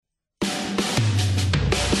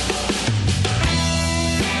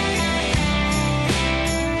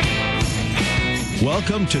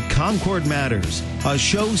Welcome to Concord Matters, a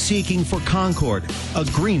show seeking for concord,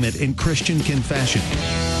 agreement in Christian confession.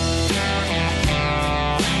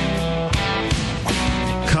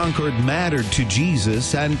 Concord mattered to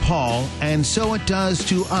Jesus and Paul, and so it does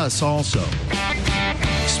to us also.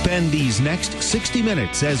 Spend these next 60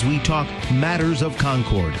 minutes as we talk matters of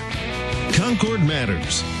Concord. Concord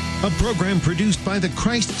Matters, a program produced by the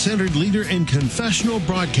Christ-centered leader in confessional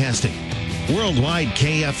broadcasting. Worldwide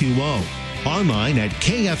KFUO. Online at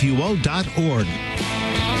kfuo.org.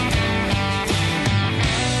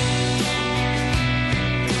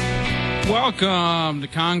 Welcome to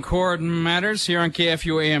Concord Matters here on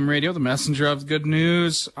KFUO AM Radio, the messenger of good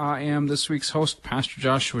news. I am this week's host, Pastor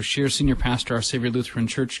Joshua Scheer, Senior Pastor, Our Savior Lutheran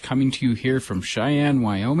Church, coming to you here from Cheyenne,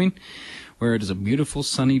 Wyoming, where it is a beautiful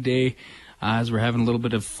sunny day as we're having a little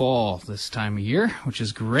bit of fall this time of year, which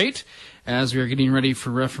is great, as we are getting ready for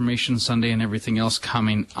Reformation Sunday and everything else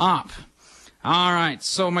coming up. All right,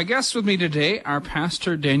 so my guests with me today are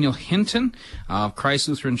Pastor Daniel Hinton of Christ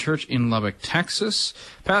Lutheran Church in Lubbock, Texas.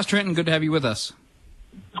 Pastor Hinton, good to have you with us.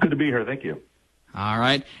 It's good to be here. Thank you. All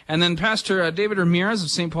right. And then Pastor David Ramirez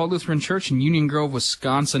of St. Paul Lutheran Church in Union Grove,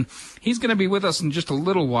 Wisconsin. He's going to be with us in just a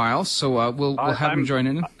little while, so we'll have him join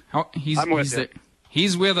in. He's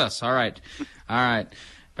with us. All right. All right.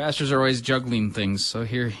 Pastors are always juggling things, so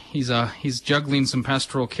here he's juggling some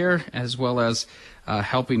pastoral care as well as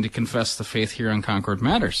helping to confess the faith here on Concord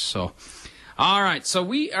Matters. So, all right. So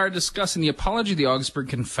we are discussing the Apology of the Augsburg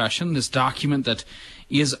Confession, this document that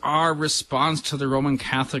is our response to the Roman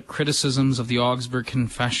Catholic criticisms of the Augsburg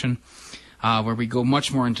Confession, where we go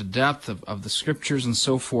much more into depth of the Scriptures and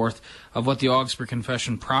so forth, of what the Augsburg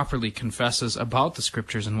Confession properly confesses about the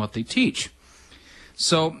Scriptures and what they teach.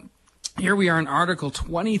 So here we are in Article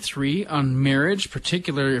 23 on marriage,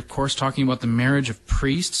 particularly, of course, talking about the marriage of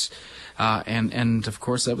priests. And of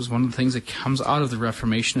course, that was one of the things that comes out of the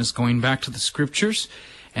Reformation, is going back to the Scriptures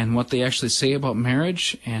and what they actually say about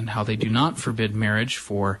marriage and how they do not forbid marriage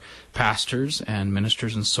for pastors and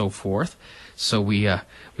ministers and so forth. So we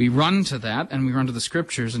run to that, and we run to the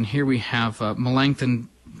Scriptures, and here we have Melanchthon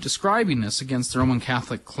describing this against the Roman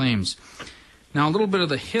Catholic claims. Now, a little bit of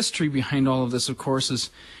the history behind all of this, of course,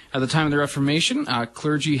 is at the time of the Reformation,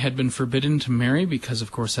 clergy had been forbidden to marry because,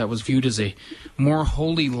 of course, that was viewed as a more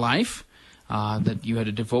holy life, that you had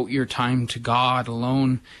to devote your time to God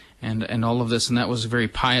alone and all of this, and that was a very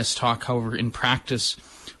pious talk. However, in practice,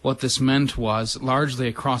 what this meant was, largely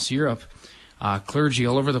across Europe, clergy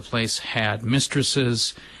all over the place had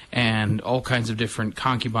mistresses and all kinds of different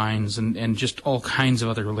concubines and just all kinds of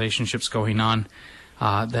other relationships going on.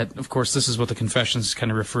 That, of course, this is what the confessions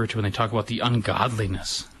kind of refer to when they talk about the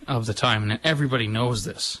ungodliness of the time, and everybody knows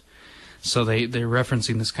this. So they're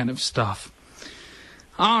referencing this kind of stuff.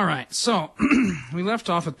 All right, so we left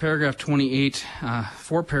off with paragraph 28,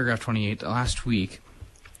 for paragraph 28 last week.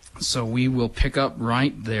 So we will pick up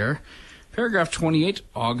right there. Paragraph 28,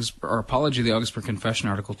 Apology of the Augsburg Confession,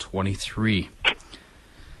 Article 23.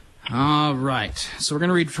 All right, so we're going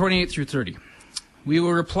to read 28 through 30. We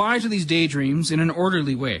will reply to these daydreams in an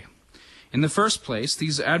orderly way. In the first place,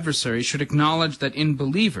 these adversaries should acknowledge that in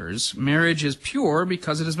believers, marriage is pure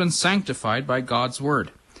because it has been sanctified by God's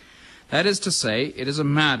Word. That is to say, it is a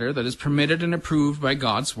matter that is permitted and approved by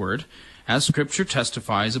God's Word, as Scripture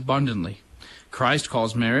testifies abundantly. Christ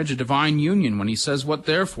calls marriage a divine union when he says, "What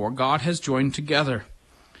therefore God has joined together."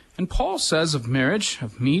 And Paul says of marriage,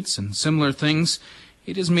 of meats and similar things,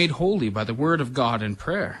 it is made holy by the Word of God and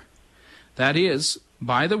prayer. That is,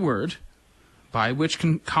 by the Word, by which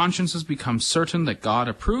consciences become certain that God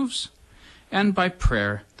approves, and by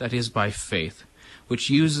prayer, that is, by faith, which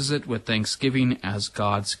uses it with thanksgiving as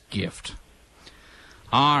God's gift.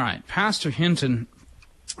 All right, Pastor Hinton,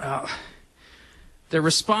 they're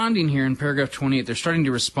responding here in paragraph 28. They're starting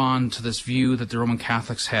to respond to this view that the Roman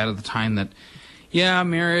Catholics had at the time that, yeah,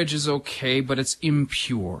 marriage is okay, but it's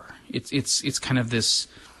impure. It's kind of this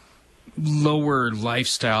lower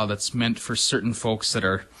lifestyle that's meant for certain folks that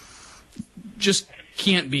are just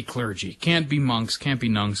can't be clergy, can't be monks, can't be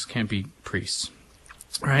nuns, can't be priests.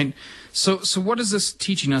 Right? So what is this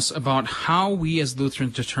teaching us about how we as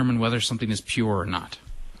Lutherans determine whether something is pure or not?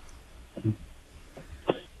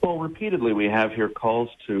 Well, repeatedly we have here calls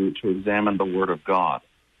to examine the Word of God.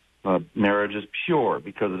 Marriage is pure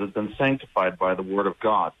because it has been sanctified by the Word of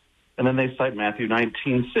God. And then they cite Matthew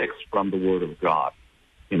 19:6 from the Word of God.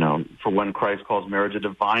 You know, for when Christ calls marriage a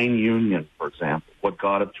divine union, for example, what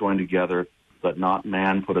God hath joined together, let not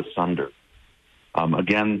man put asunder.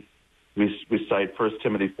 Again, we cite 1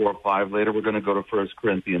 Timothy 4:5. Later, we're going to go to 1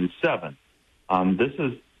 Corinthians 7. This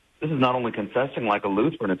is not only confessing like a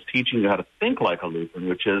Lutheran; it's teaching you how to think like a Lutheran,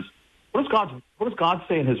 which is what does God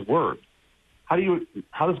say in His Word? How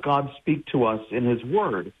does God speak to us in His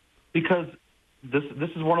Word? Because this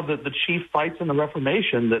is one of the chief fights in the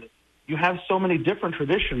Reformation, that you have so many different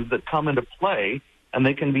traditions that come into play, and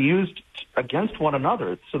they can be used against one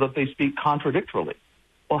another so that they speak contradictorily.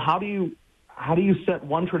 Well, how do you set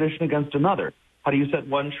one tradition against another? How do you set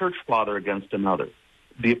one church father against another?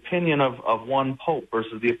 The opinion of one pope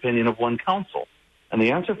versus the opinion of one council. And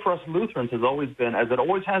the answer for us Lutherans has always been, as it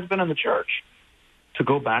always has been in the church, to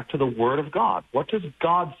go back to the Word of God. What does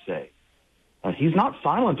God say? He's not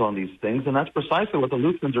silent on these things, and that's precisely what the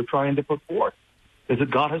Lutherans are trying to put forth, is that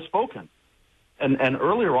God has spoken. And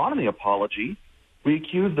earlier on in the Apology, we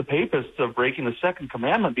accused the papists of breaking the second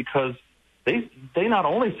commandment because they not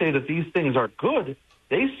only say that these things are good,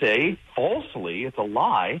 they say falsely, it's a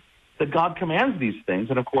lie, that God commands these things.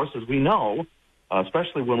 And of course, as we know,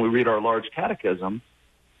 especially when we read our large catechism,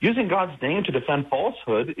 using God's name to defend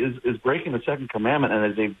falsehood is breaking the second commandment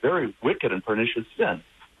and is a very wicked and pernicious sin.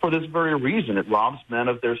 For this very reason, it robs men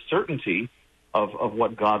of their certainty of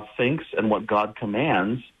what God thinks and what God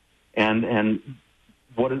commands, and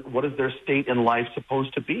what is their state in life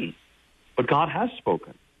supposed to be. But God has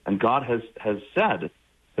spoken, and God has said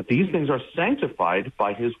that these things are sanctified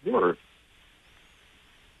by His Word.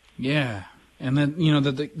 Yeah, and then,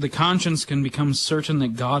 the conscience can become certain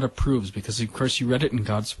that God approves, because, of course, you read it in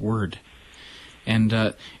God's Word. And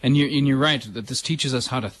you're right, that this teaches us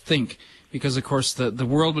how to think, because, of course, the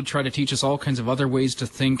world would try to teach us all kinds of other ways to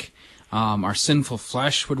think. Our sinful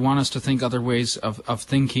flesh would want us to think other ways of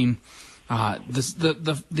thinking.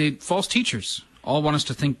 The false teachers all want us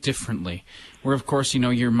to think differently. Where, of course,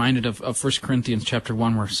 you're reminded of 1 Corinthians chapter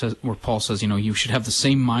 1, where Paul says, you should have the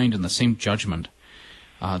same mind and the same judgment.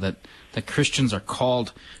 That Christians are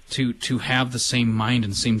called to have the same mind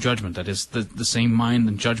and same judgment. That is, the same mind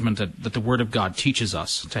and judgment that the Word of God teaches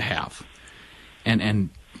us to have. And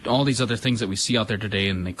all these other things that we see out there today,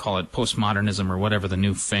 and they call it postmodernism or whatever the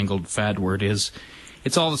newfangled fad word is,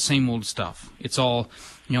 it's all the same old stuff. It's all,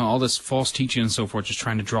 all this false teaching and so forth, just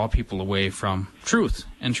trying to draw people away from truth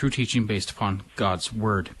and true teaching based upon God's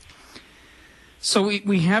Word. So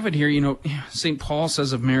we have it here, St. Paul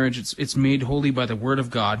says of marriage, it's made holy by the Word of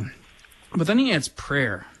God. But then he adds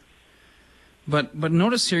prayer. But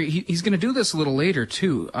notice here, he's going to do this a little later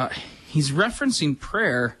too. He's referencing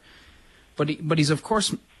prayer, but he's of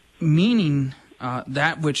course meaning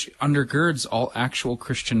that which undergirds all actual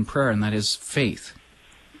Christian prayer, and that is faith.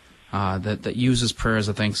 That uses prayer as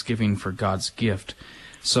a thanksgiving for God's gift.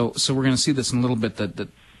 So we're going to see this in a little bit, that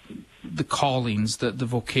the callings, the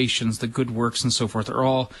vocations, the good works, and so forth are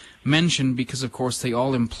all mentioned because, of course, they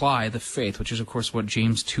all imply the faith, which is, of course, what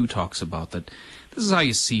James 2 talks about, that this is how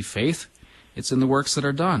you see faith. It's in the works that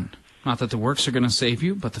are done. Not that the works are going to save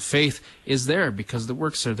you, but the faith is there because the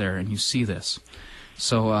works are there, and you see this.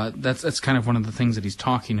 So that's kind of one of the things that he's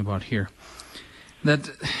talking about here. That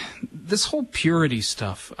this whole purity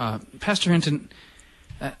stuff, Pastor Hinton,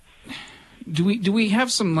 do we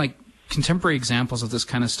have some contemporary examples of this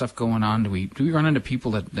kind of stuff going on? Do we run into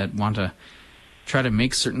people that want to try to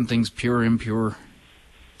make certain things pure or impure?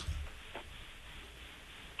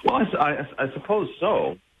 Well, I suppose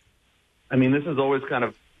so. I mean, this is always kind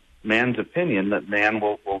of man's opinion, that man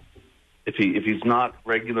will if he's not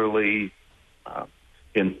regularly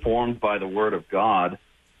informed by the Word of God,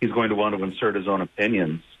 he's going to want to insert his own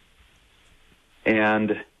opinions,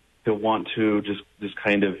 and he'll want to just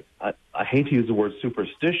kind of, I hate to use the word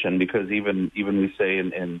superstition, because even we say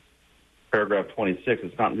in paragraph 26,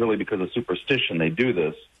 it's not really because of superstition they do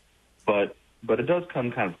this, but it does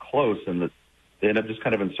come kind of close, and that they end up just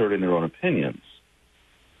kind of inserting their own opinions.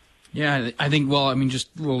 Yeah, I think, just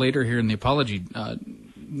a little later here in the Apology,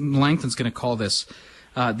 Langton's going to call this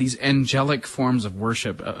these angelic forms of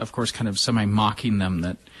worship, of course, kind of semi-mocking them,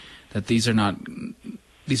 that these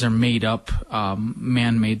are made up,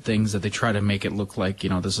 man-made things that they try to make it look like,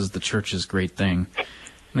 this is the church's great thing.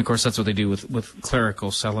 And of course, that's what they do with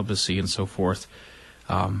clerical celibacy and so forth,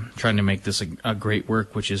 trying to make this a great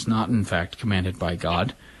work, which is not, in fact, commanded by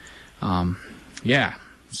God.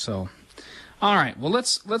 So, all right. Well,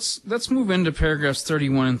 let's move into paragraphs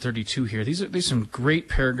 31 and 32 here. These are some great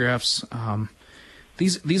paragraphs.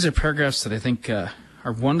 These are paragraphs that I think are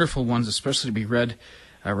wonderful ones, especially to be read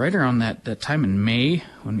right around that time in May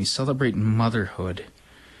when we celebrate motherhood.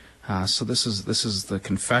 So this is the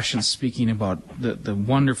confession speaking about the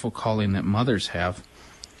wonderful calling that mothers have.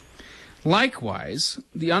 Likewise,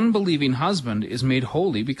 the unbelieving husband is made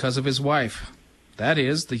holy because of his wife. That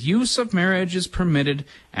is, the use of marriage is permitted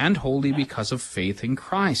and holy because of faith in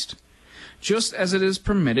Christ, just as it is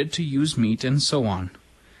permitted to use meat and so on.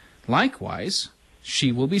 Likewise,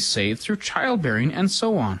 she will be saved through childbearing, and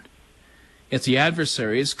so on. If the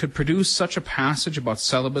adversaries could produce such a passage about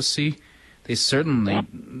celibacy, they certainly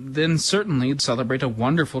celebrate a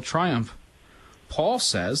wonderful triumph. Paul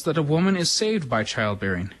says that a woman is saved by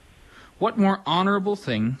childbearing. What more honorable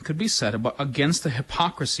thing could be said against the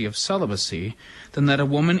hypocrisy of celibacy than that a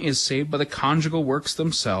woman is saved by the conjugal works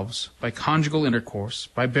themselves, by conjugal intercourse,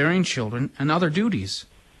 by bearing children, and other duties?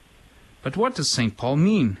 But what does St. Paul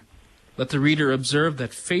mean? Let the reader observe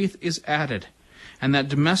that faith is added, and that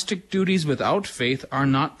domestic duties without faith are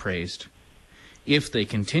not praised. If they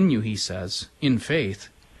continue, he says, in faith,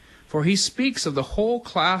 for he speaks of the whole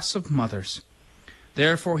class of mothers.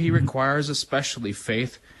 Therefore he requires especially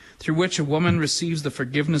faith, through which a woman receives the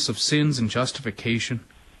forgiveness of sins and justification.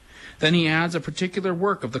 Then he adds a particular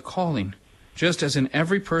work of the calling, just as in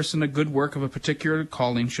every person a good work of a particular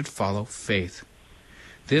calling should follow faith.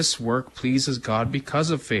 This work pleases God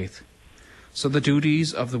because of faith. So the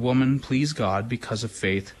duties of the woman please God because of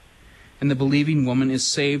faith, and the believing woman is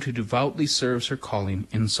saved who devoutly serves her calling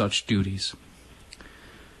in such duties.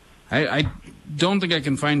 I don't think I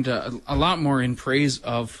can find a lot more in praise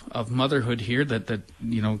of motherhood here that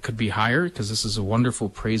could be higher, because this is a wonderful,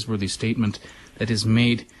 praiseworthy statement that is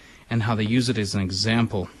made, and how they use it as an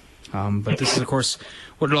example. But this is, of course,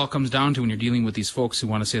 what it all comes down to when you're dealing with these folks who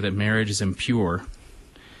want to say that marriage is impure.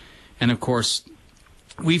 And, of course,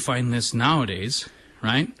 we find this nowadays,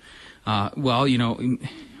 right?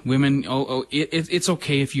 Women, it's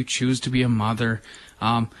okay if you choose to be a mother.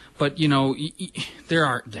 But there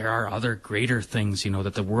are other greater things,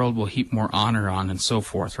 that the world will heap more honor on, and so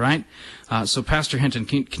forth, right? So Pastor Hinton,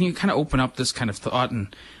 can you kind of open up this kind of thought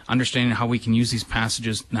and understanding how we can use these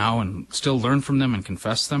passages now and still learn from them and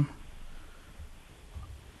confess them?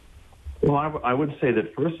 Well, I would say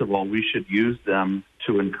that, first of all, we should use them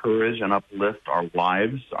to encourage and uplift our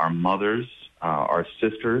wives, our mothers, our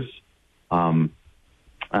sisters, and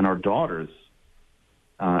our daughters,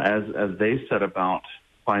 as they set about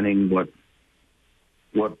finding what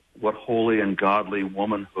holy and godly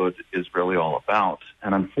womanhood is really all about.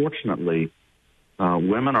 And unfortunately,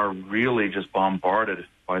 women are really just bombarded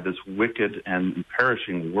by this wicked and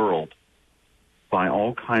perishing world, by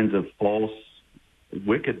all kinds of false,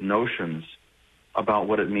 wicked notions about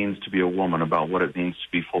what it means to be a woman, about what it means to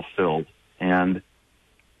be fulfilled. And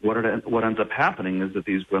what ends up happening is that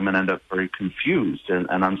these women end up very confused and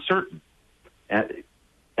uncertain.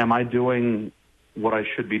 Am I doing what I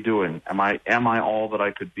should be doing? Am I all that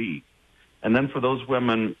I could be? And then for those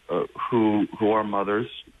women who are mothers,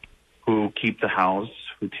 who keep the house,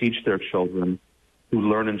 who teach their children, who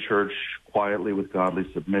learn in church quietly with godly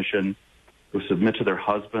submission, who submit to their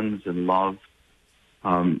husbands in love,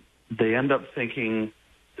 they end up thinking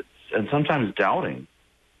and sometimes doubting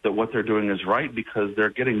that what they're doing is right, because they're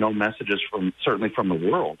getting no messages certainly from the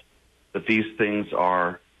world, that these things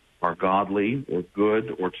are godly or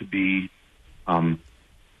good or to be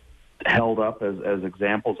held up as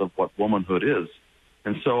examples of what womanhood is.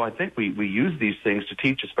 And so I think we use these things to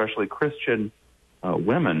teach, especially Christian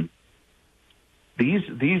women, these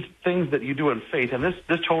things that you do in faith. And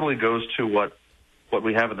this totally goes to what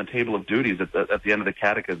we have in the table of duties at the end of the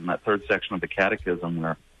catechism, that third section of the catechism,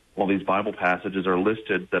 where all these Bible passages are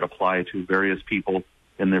listed that apply to various people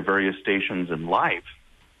in their various stations in life.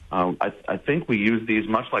 I think we use these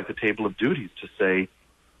much like the table of duties to say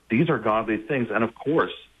these are godly things. And of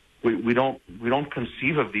course, we don't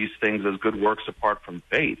conceive of these things as good works apart from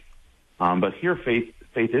faith. But here faith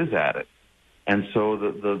is added. And so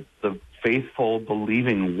the faithful,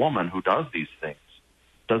 believing woman who does these things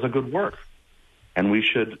does a good work. And we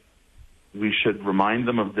should remind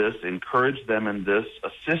them of this, encourage them in this,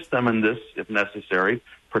 assist them in this if necessary,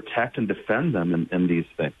 protect and defend them in these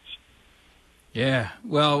things. Yeah,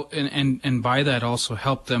 well, and by that also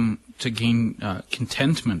help them to gain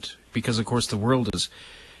contentment, because of course the world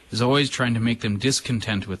is always trying to make them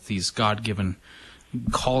discontent with these God-given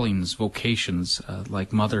callings, vocations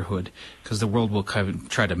like motherhood, because the world will kind of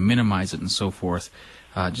try to minimize it and so forth.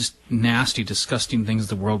 Just nasty, disgusting things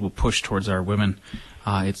the world will push towards our women.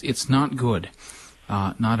 It's not good,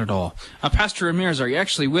 not at all. Pastor Ramirez, are you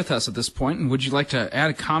actually with us at this point? And would you like to add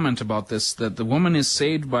a comment about this, that the woman is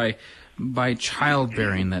saved by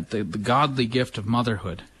childbearing, that the godly gift of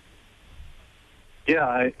motherhood? Yeah,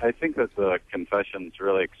 I think that the confessions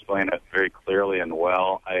really explain it very clearly and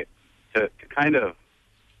well. To kind of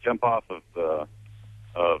jump off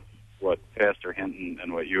of what Pastor Hinton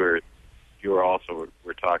and what you were also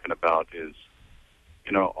were talking about is,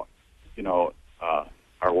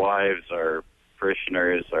 our wives, our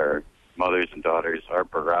parishioners, our mothers and daughters are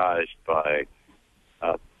barraged by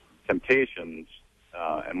temptations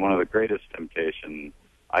and one of the greatest temptations,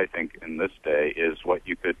 I think, in this day is what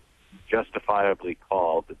you could justifiably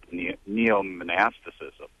call the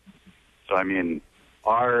neo-monasticism. So, I mean,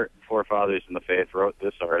 our forefathers in the faith wrote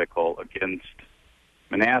this article against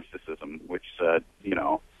monasticism, which said, you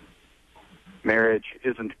know, marriage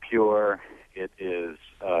isn't pure. It is,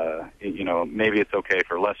 you know, maybe it's okay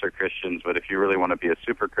for lesser Christians, but if you really want to be a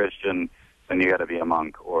super Christian, then you got to be a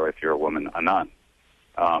monk, or if you're a woman, a nun,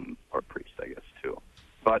 or priest, I guess, too.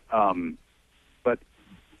 But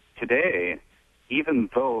today, even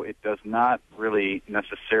though it does not really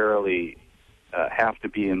necessarily have to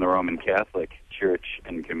be in the Roman Catholic Church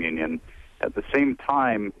and communion, at the same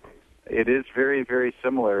time, it is very, very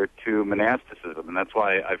similar to monasticism, and that's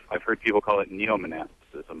why I've heard people call it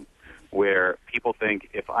neo-monasticism, where people think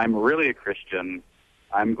if I'm really a Christian,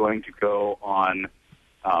 I'm going to go on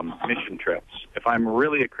mission trips. If I'm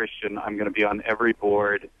really a Christian, I'm going to be on every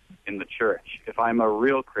board in the church. If I'm a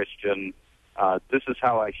real Christian, this is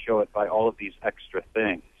how I show it by all of these extra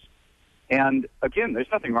things. And again,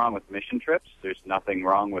 there's nothing wrong with mission trips. There's nothing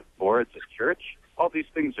wrong with boards at church. All these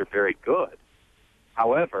things are very good.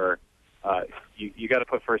 However, you got to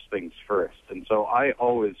put first things first. And so I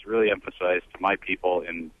always really emphasize to my people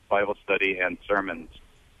in Bible study and sermons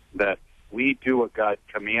that we do what God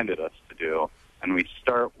commanded us to do, and we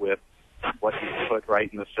start with what He put right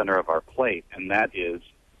in the center of our plate, and that is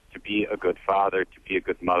to be a good father, to be a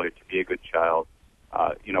good mother, to be a good child.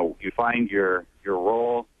 You know, you find your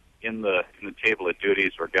role in the table of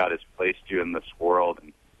duties where God has placed you in this world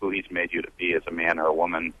and who He's made you to be as a man or a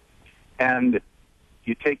woman, and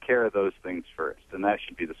you take care of those things first, and that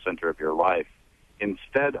should be the center of your life,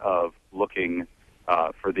 instead of looking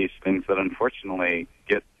for these things that unfortunately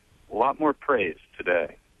get a lot more praise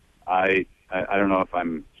today. I don't know if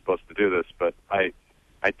I'm supposed to do this, but I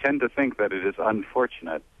tend to think that it is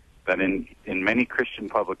unfortunate that in many Christian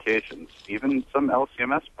publications, even some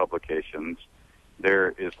LCMS publications,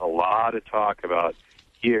 there is a lot of talk about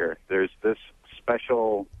there's this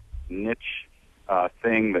special niche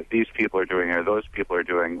thing that these people are doing or those people are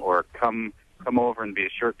doing, or come over and be a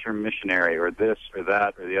short-term missionary, or this or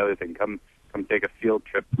that or the other thing. Come take a field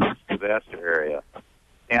trip to this disaster area.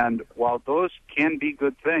 And while those can be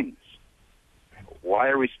good things, why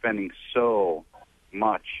are we spending so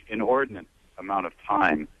much, inordinate amount of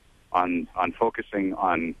time on focusing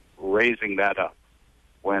on raising that up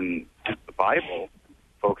when the Bible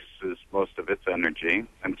focuses most of its energy,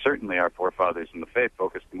 and certainly our forefathers in the faith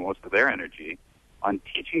focused most of their energy on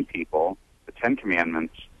teaching people the Ten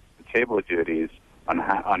Commandments, the table of duties, on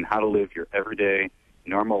how to live your everyday,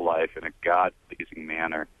 normal life in a God-pleasing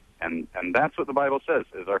manner. And that's what the Bible says,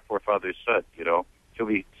 as our forefathers said, you know, to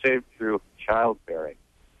be saved through childbearing,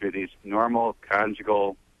 through these normal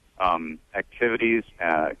conjugal activities,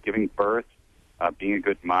 giving birth, being a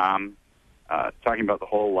good mom, talking about the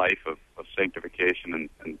whole life of sanctification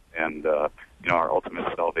and you know, our ultimate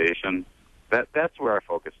salvation. That's where our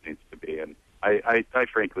focus needs to be. And I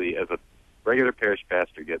frankly, as a regular parish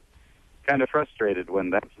pastor, get kind of frustrated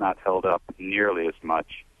when that's not held up nearly as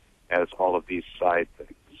much as all of these side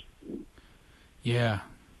things. Yeah,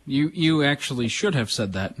 you actually should have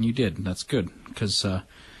said that, and you did. That's good, because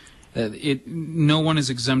no one is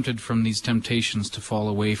exempted from these temptations to fall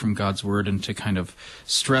away from God's Word and to kind of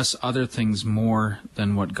stress other things more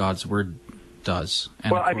than what God's Word does.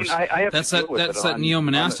 And well, of course, I mean, I have that's to deal with that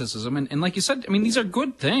neo-monasticism, and like you said, I mean, these are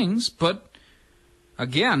good things, but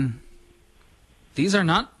again, these are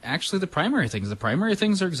not actually the primary things. The primary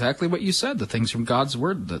things are exactly what you said, the things from God's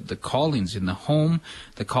Word, the callings in the home,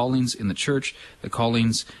 the callings in the church, the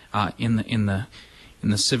callings in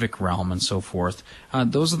the civic realm and so forth.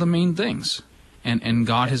 Those are the main things. And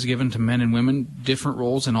God has given to men and women different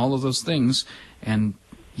roles in all of those things. And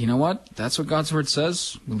you know what? That's what God's Word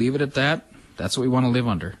says. We leave it at that. That's what we want to live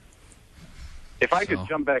under. If I could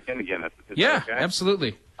jump back in again. Is yeah, okay?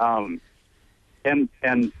 Absolutely.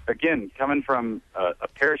 And again, coming from a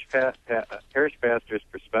parish pastor's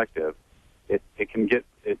perspective, it's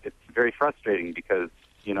very frustrating because,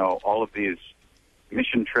 you know, all of these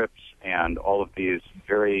mission trips and all of these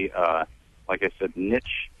very, like I said,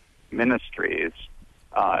 niche ministries,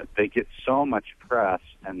 they get so much press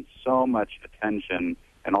and so much attention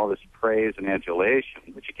and all this praise and adulation,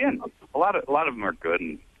 which again, a lot of them are good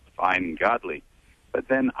and fine and godly. But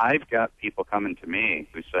then I've got people coming to me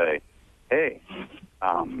who say, hey,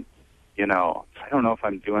 you know, I don't know if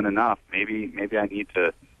I'm doing enough. Maybe I need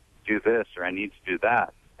to do this or I need to do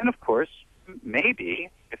that. And of course, maybe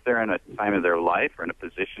if they're in a time of their life or in a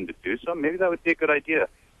position to do so, maybe that would be a good idea.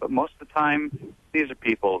 But most of the time, these are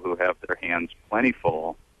people who have their hands plenty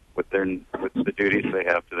full with the duties they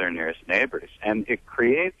have to their nearest neighbors. And it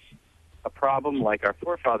creates a problem like our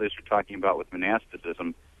forefathers were talking about with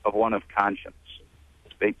monasticism, of one of conscience.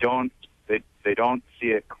 They don't see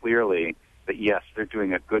it clearly that, yes, they're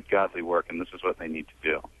doing a good godly work and this is what they need to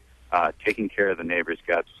do. Taking care of the neighbors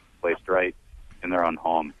God's placed right in their own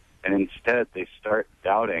home. And instead they start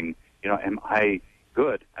doubting, am I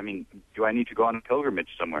good? I mean, do I need to go on a pilgrimage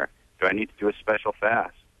somewhere? Do I need to do a special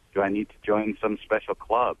fast? Do I need to join some special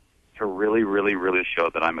club to really, really, really show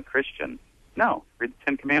that I'm a Christian? No. Read the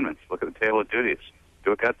Ten Commandments. Look at the table of duties.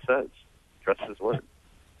 Do what God says. Trust His Word.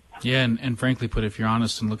 Yeah, and frankly put, if you're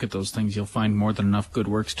honest and look at those things, you'll find more than enough good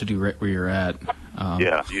works to do right where you're at.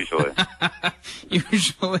 Yeah, usually.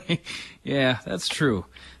 Usually. Yeah, that's true.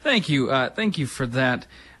 Thank you for that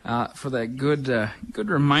good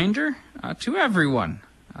reminder to everyone,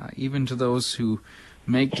 even to those who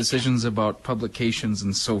make decisions about publications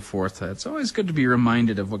and so forth. It's always good to be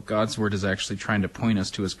reminded of what God's Word is actually trying to point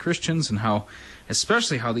us to as Christians, and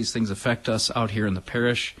especially how these things affect us out here in the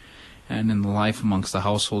parish and in the life amongst the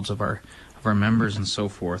households of our members and so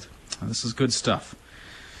forth. This is good stuff.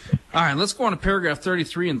 All right, let's go on to paragraph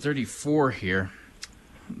 33 and 34 here.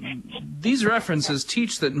 These references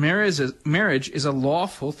teach that marriage is a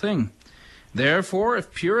lawful thing. Therefore,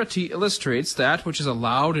 if purity illustrates that which is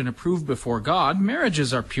allowed and approved before God,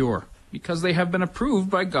 marriages are pure, because they have been approved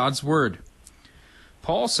by God's Word.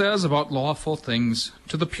 Paul says about lawful things,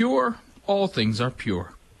 to the pure, all things are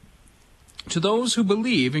pure. To those who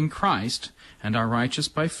believe in Christ and are righteous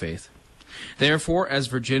by faith. Therefore, as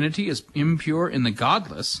virginity is impure in the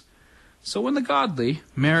godless, so in the godly,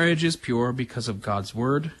 marriage is pure because of God's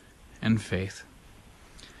Word and faith.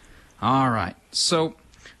 All right, so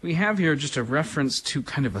we have here just a reference to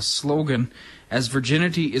kind of a slogan. As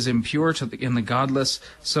virginity is impure in the godless,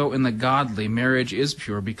 so in the godly, marriage is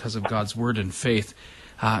pure because of God's Word and faith.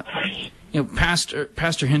 Pastor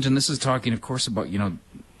Hinton, this is talking, of course, about,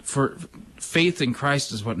 for faith in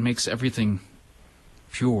Christ is what makes everything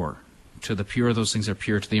pure. To the pure, those things are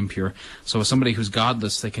pure. To the impure. So somebody who's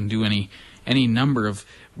godless, they can do any number of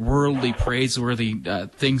worldly, praiseworthy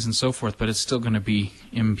things and so forth, but it's still going to be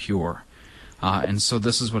impure. And so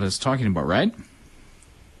this is what it's talking about, right?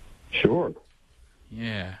 Sure.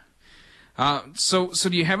 Yeah. So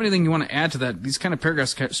do you have anything you want to add to that? These kind of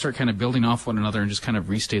paragraphs start kind of building off one another and just kind of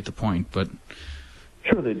restate the point. But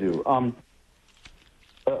sure, they do.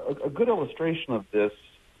 A good illustration of this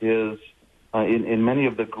is in many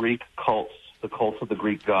of the Greek cults, the cults of the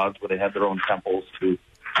Greek gods, where they had their own temples to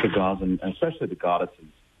gods, and especially the goddesses.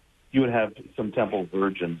 You would have some temple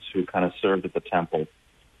virgins who kind of served at the temple.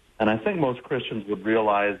 And I think most Christians would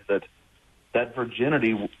realize that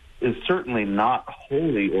virginity is certainly not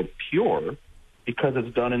holy or pure because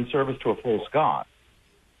it's done in service to a false god.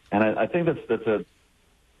 And I think that's a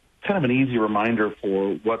kind of an easy reminder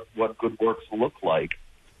for what good works look like.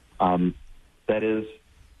 That is,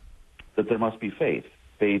 that there must be faith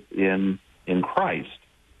in Christ.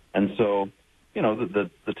 And so, the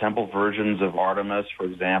temple virgins of Artemis, for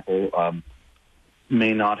example,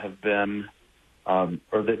 may not have been, or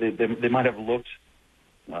they might have looked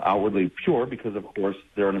outwardly pure because, of course,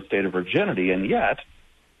 they're in a state of virginity, and yet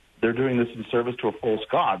they're doing this in service to a false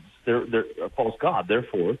god. They're a false god.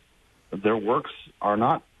 Therefore, their works they're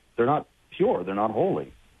not pure. They're not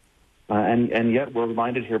holy. And yet we're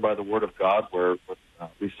reminded here by the Word of God, where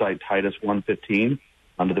we cite Titus 1:15,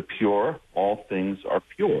 unto the pure, all things are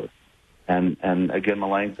pure. And again,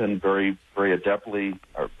 Melanchthon very adeptly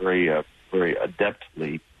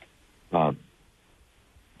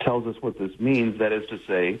tells us what this means. That is to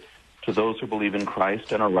say, to those who believe in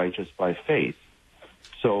Christ and are righteous by faith.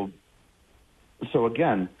 So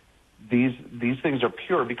again, these things are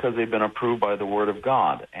pure because they've been approved by the Word of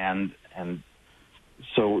God. And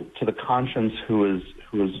so to the conscience who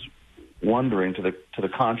is wondering, to the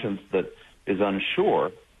conscience that is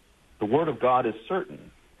unsure, the Word of God is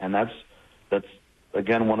certain. And that's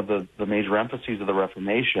again one of the major emphases of the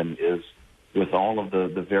Reformation is, with all of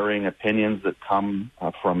the varying opinions that come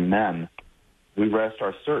from men, we rest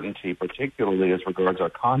our certainty, particularly as regards our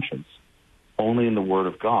conscience, only in the Word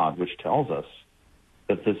of God, which tells us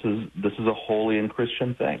that this is a holy and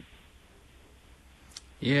Christian thing.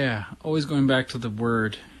 Yeah, always going back to the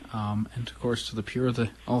Word, and of course to the pure.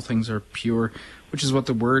 All things are pure, which is what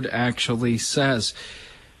the Word actually says.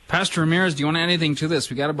 Pastor Ramirez, do you want to add anything to this?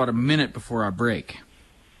 We got about a minute before our break.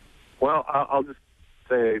 Well, I'll just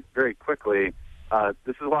say very quickly,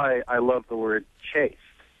 this is why I love the word chaste,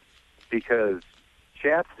 because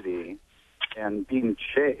chastity and being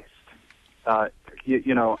chaste,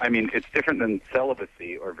 it's different than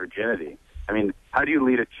celibacy or virginity. I mean, how do you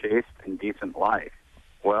lead a chaste and decent life?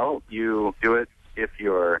 Well, you do it if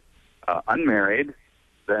you're unmarried,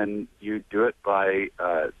 then you do it by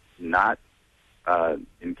not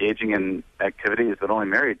engaging in activities that only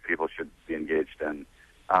married people should be engaged in.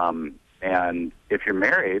 And if you're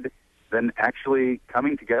married, then actually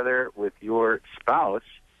coming together with your spouse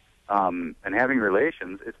and having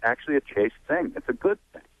relations is actually a chaste thing. It's a good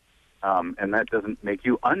thing. And that doesn't make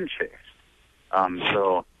you unchaste.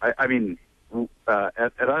 So, I mean,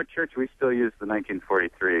 at our church, we still use the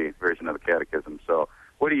 1943 version of the Catechism. So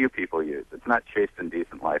what do you people use? It's not chaste and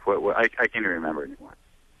decent life. I can't even remember anymore.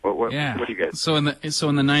 What do you guys? So in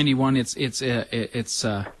the 91, it's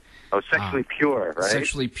sexually pure, right?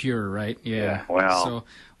 Sexually pure, right? Yeah. Well.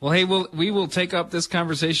 Well, hey, we will take up this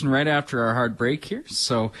conversation right after our hard break here.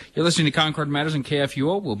 So you're listening to Concord Matters on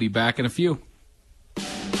KFUO. We'll be back in a few.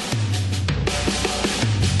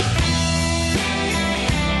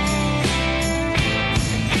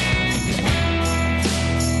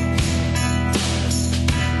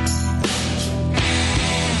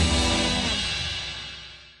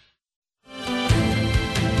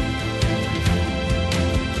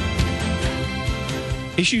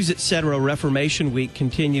 Issues Etc. Reformation Week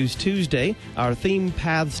continues Tuesday. Our theme,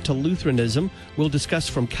 Paths to Lutheranism, we'll discuss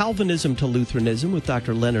from Calvinism to Lutheranism with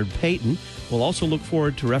Dr. Leonard Payton. We'll also look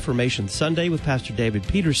forward to Reformation Sunday with Pastor David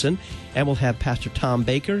Peterson, and we'll have Pastor Tom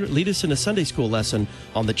Baker lead us in a Sunday school lesson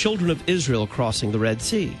on the children of Israel crossing the Red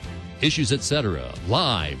Sea. Issues Etc.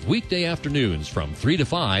 live weekday afternoons from 3 to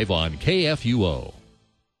 5 on KFUO.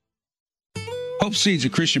 Hope Seeds, a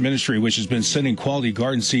Christian ministry which has been sending quality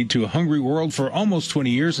garden seed to a hungry world for almost 20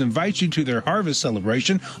 years, invites you to their harvest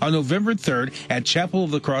celebration on November 3rd at Chapel of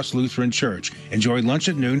the Cross Lutheran Church. Enjoy lunch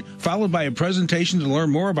at noon, followed by a presentation to learn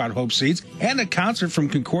more about Hope Seeds and a concert from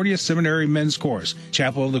Concordia Seminary Men's Chorus.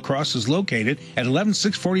 Chapel of the Cross is located at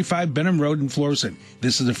 11645 Benham Road in Florissant.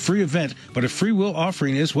 This is a free event, but a free will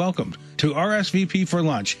offering is welcomed. To RSVP for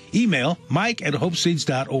lunch, email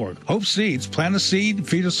mike@hopeseeds.org. Hope Seeds, plant a seed,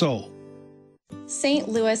 feed a soul. St.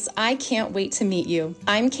 Louis, I can't wait to meet you.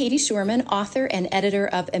 I'm Katie Schurman, author and editor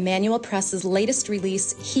of Emmanuel Press's latest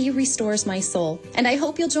release, He Restores My Soul. And I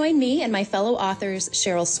hope you'll join me and my fellow authors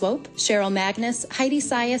Cheryl Swope, Cheryl Magnus, Heidi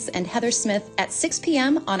Sias, and Heather Smith at 6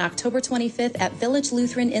 p.m. on October 25th at Village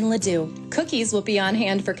Lutheran in Ladue. Cookies will be on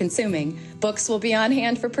hand for consuming, books will be on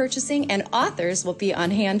hand for purchasing, and authors will be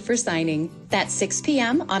on hand for signing. That's 6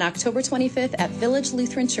 p.m. on October 25th at Village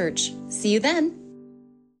Lutheran Church. See you then.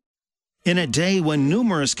 In a day when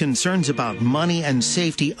numerous concerns about money and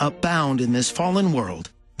safety abound in this fallen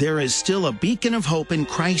world, there is still a beacon of hope in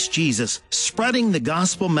Christ Jesus, spreading the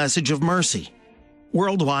gospel message of mercy.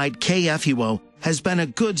 Worldwide, KFUO has been a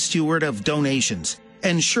good steward of donations,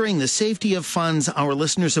 ensuring the safety of funds our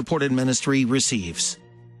listener-supported ministry receives.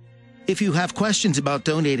 If you have questions about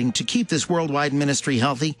donating to keep this worldwide ministry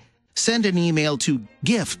healthy, send an email to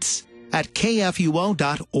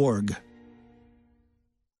gifts@kfuo.org.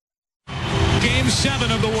 Game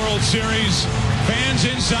 7 of the World Series. Fans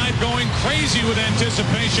inside going crazy with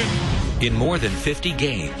anticipation. In more than 50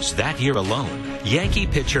 games that year alone, Yankee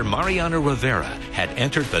pitcher Mariano Rivera had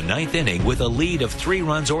entered the ninth inning with a lead of 3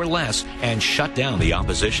 runs or less and shut down the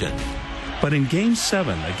opposition. But in Game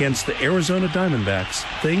 7 against the Arizona Diamondbacks,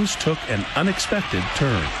 things took an unexpected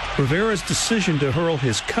turn. Rivera's decision to hurl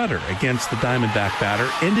his cutter against the Diamondback batter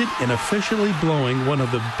ended in officially blowing one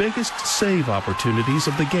of the biggest save opportunities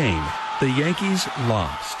of the game. The Yankees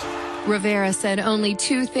lost. Rivera said only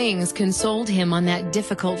 2 things consoled him on that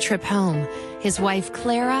difficult trip home: his wife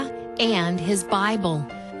Clara and his Bible.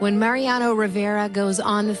 When Mariano Rivera goes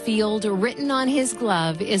on the field, written on his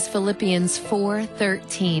glove is Philippians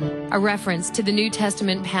 4:13, a reference to the New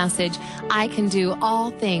Testament passage, I can do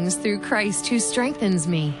all things through Christ who strengthens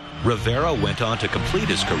me. Rivera went on to complete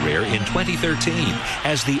his career in 2013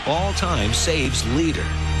 as the all-time saves leader.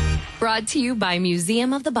 Brought to you by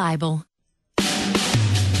Museum of the Bible.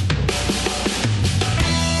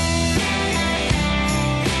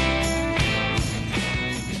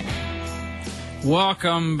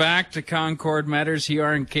 Welcome back to Concord Matters here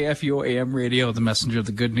on KFUO AM Radio, the messenger of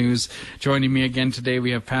the good news. Joining me again today, we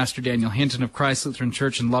have Pastor Daniel Hinton of Christ Lutheran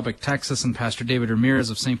Church in Lubbock, Texas, and Pastor David Ramirez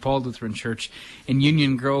of St. Paul Lutheran Church in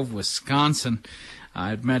Union Grove, Wisconsin.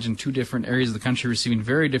 I'd imagine 2 different areas of the country receiving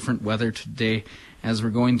very different weather today as we're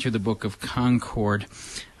going through the book of Concord.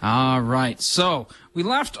 All right, so we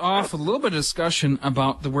left off with a little bit of discussion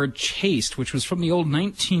about the word chaste, which was from the old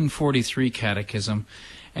 1943 catechism.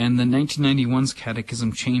 And the 1991's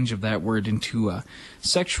catechism change of that word into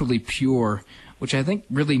sexually pure, which I think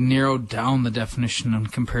really narrowed down the definition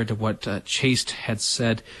compared to what chaste had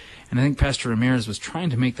said. And I think Pastor Ramirez was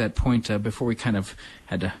trying to make that point before we kind of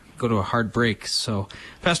had to go to a hard break. So,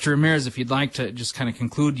 Pastor Ramirez, if you'd like to just kind of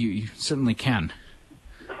conclude, you certainly can.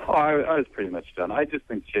 Oh, I was pretty much done. I just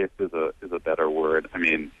think chaste is a better word. I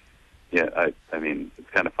mean, I mean, it's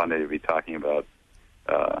kind of funny to be talking about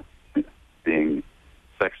being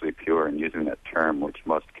sexually pure and using that term, which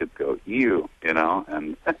most kids go, ew, you know.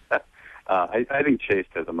 And I think chaste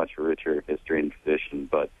has a much richer history and tradition,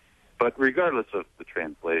 but regardless of the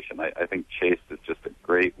translation, I think chaste is just a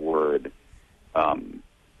great word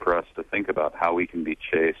for us to think about how we can be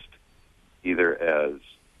chaste, either as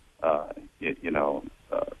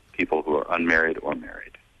people who are unmarried or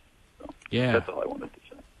married. So that's all I wanted to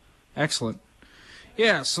say. Excellent.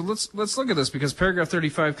 Yeah, so let's look at this, because paragraph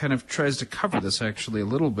 35 kind of tries to cover this actually a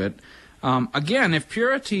little bit. Again, if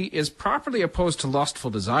purity is properly opposed to lustful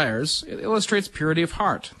desires, it illustrates purity of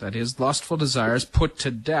heart, that is, lustful desires put to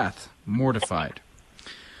death, mortified.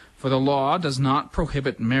 For the law does not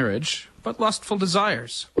prohibit marriage, but lustful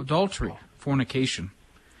desires, adultery, fornication.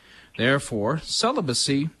 Therefore,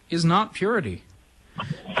 celibacy is not purity.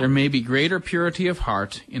 There may be greater purity of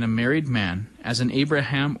heart in a married man, as in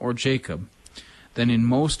Abraham or Jacob, than in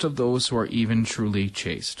most of those who are even truly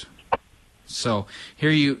chaste. So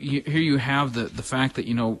here you have the fact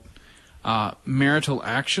that marital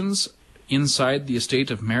actions inside the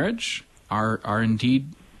estate of marriage are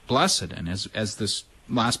indeed blessed, and as this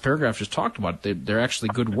last paragraph just talked about, they're actually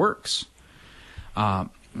good works. That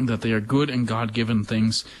they are good and God-given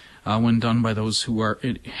things when done by those who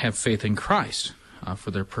have faith in Christ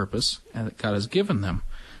for their purpose that God has given them.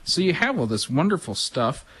 So you have all this wonderful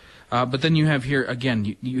stuff, but then you have here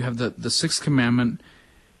again. You have the sixth commandment.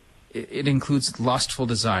 It includes lustful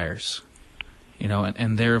desires,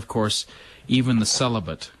 and there, of course, even the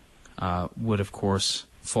celibate would, of course,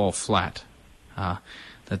 fall flat.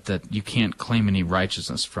 That you can't claim any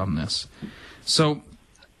righteousness from this. So,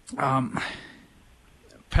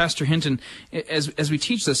 Pastor Hinton, as we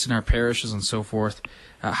teach this in our parishes and so forth,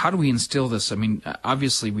 how do we instill this? I mean,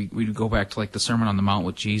 obviously we go back to like the Sermon on the Mount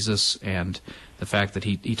with Jesus and the fact that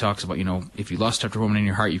he talks about, if you lust after a woman in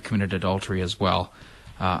your heart, you've committed adultery as well.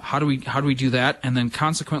 How do we do that? And then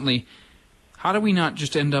consequently, how do we not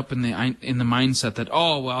just end up in the mindset that,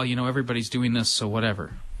 everybody's doing this, so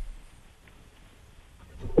whatever?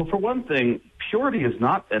 Well, for one thing, purity is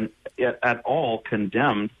not at all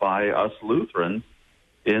condemned by us Lutherans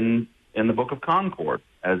in the Book of Concord,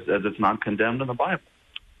 as it's not condemned in the Bible.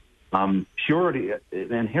 Purity,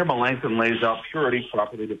 and here Melanchthon lays out purity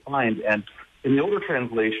properly defined, and in the older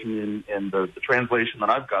translation, in the translation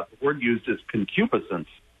that I've got, the word used is concupiscence,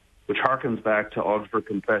 which harkens back to Augsburg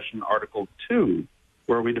Confession, Article 2,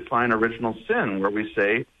 where we define original sin, where we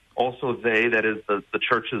say, also they, that is the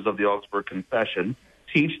churches of the Augsburg Confession,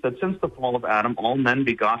 teach that since the fall of Adam, all men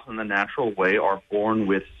begotten in the natural way are born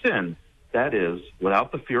with sin. That is,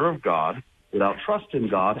 without the fear of God, without trust in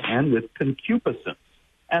God, and with concupiscence.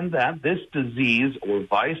 And that this disease or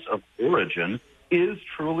vice of origin is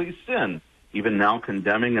truly sin, even now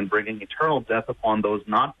condemning and bringing eternal death upon those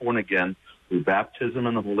not born again through baptism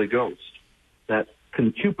and the Holy Ghost. That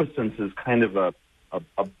concupiscence is kind of a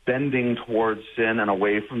bending towards sin and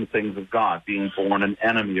away from the things of God, being born an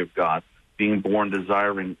enemy of God, being born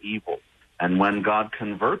desiring evil. And when God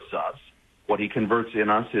converts us, what he converts in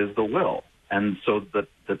us is the will. And so that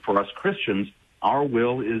for us Christians, our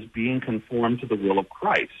will is being conformed to the will of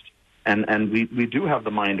Christ. And we do have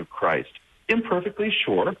the mind of Christ. Imperfectly,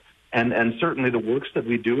 sure. And certainly the works that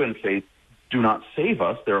we do in faith do not save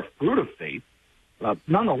us. They're a fruit of faith.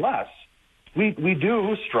 Nonetheless, we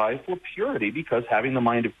do strive for purity because having the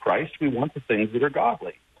mind of Christ, we want the things that are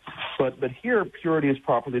godly. But here, purity is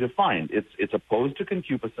properly defined. It's opposed to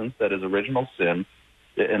concupiscence, that is original sin,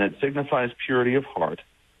 and it signifies purity of heart.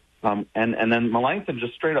 And then Melanchthon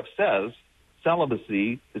just straight up says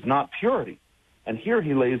celibacy is not purity. And here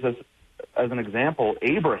he lays us as an example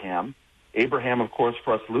Abraham. Abraham, of course,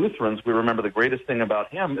 for us Lutherans, we remember the greatest thing about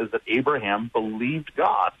him is that Abraham believed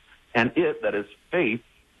God, and that is faith,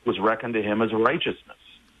 was reckoned to him as righteousness.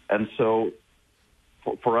 And so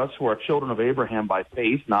for us who are children of Abraham by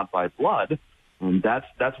faith, not by blood,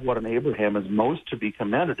 that's what in Abraham is most to be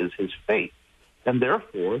commended, is his faith. And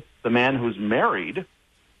therefore, the man who's married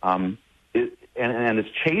and is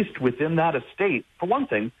chaste within that estate, for one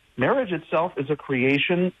thing, marriage itself is a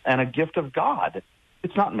creation and a gift of God.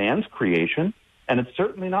 It's not man's creation, and it's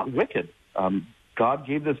certainly not wicked. God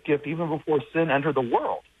gave this gift even before sin entered the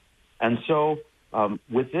world. And so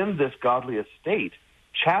within this godly estate,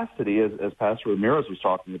 chastity, as Pastor Ramirez was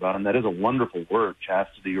talking about, and that is a wonderful word,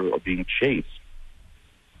 chastity or being chaste,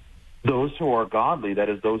 Those who are godly, that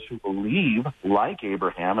is, those who believe, like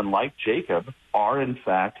Abraham and like Jacob, are in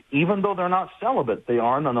fact, even though they're not celibate, they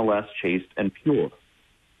are nonetheless chaste and pure.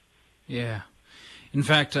 Yeah. In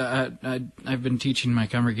fact, I've been teaching my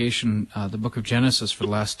congregation the book of Genesis for the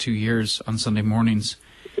last 2 years on Sunday mornings,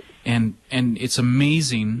 and it's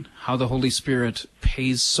amazing how the Holy Spirit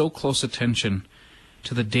pays so close attention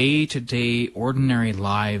to the day-to-day ordinary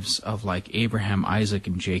lives of like Abraham, Isaac,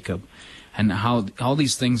 and Jacob, and how all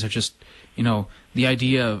these things are just, the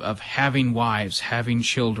idea of having wives, having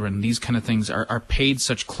children, these kind of things are paid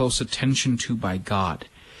such close attention to by God.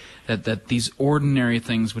 That these ordinary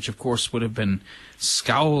things, which of course would have been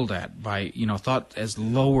scowled at by, thought as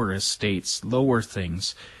lower estates, lower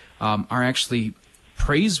things, are actually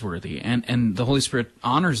praiseworthy, and the Holy Spirit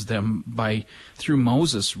honors them through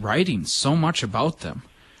Moses writing so much about them,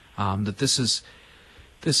 that this is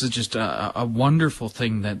just a wonderful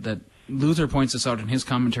thing that Luther points this out in his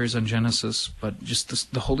commentaries on Genesis, but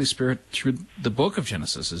just the Holy Spirit through the book of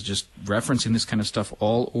Genesis is just referencing this kind of stuff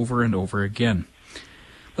all over and over again.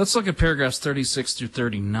 Let's look at paragraphs 36 through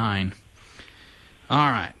 39.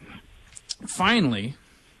 All right. Finally,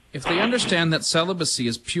 if they understand that celibacy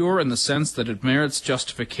is pure in the sense that it merits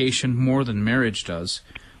justification more than marriage does,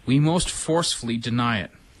 we most forcefully deny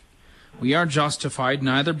it. We are justified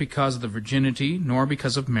neither because of the virginity nor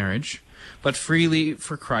because of marriage, but freely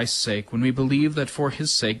for Christ's sake, when we believe that for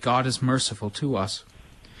his sake God is merciful to us.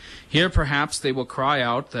 Here perhaps they will cry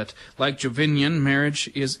out that, like Jovinian, marriage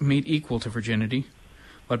is made equal to virginity.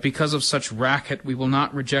 But because of such racket we will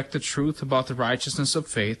not reject the truth about the righteousness of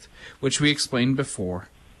faith, which we explained before.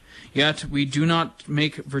 Yet we do not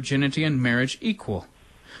make virginity and marriage equal.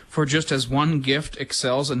 For just as one gift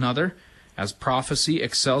excels another, as prophecy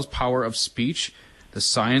excels power of speech, the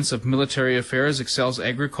science of military affairs excels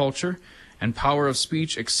agriculture, and power of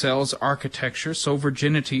speech excels architecture, so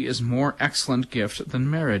virginity is more excellent gift than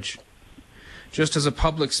marriage. Just as a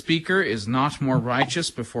public speaker is not more righteous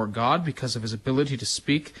before God because of his ability to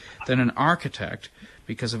speak than an architect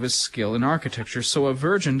because of his skill in architecture, so a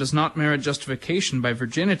virgin does not merit justification by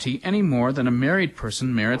virginity any more than a married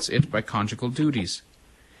person merits it by conjugal duties.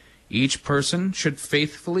 Each person should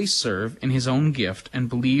faithfully serve in his own gift and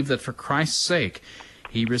believe that for Christ's sake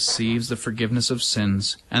he receives the forgiveness of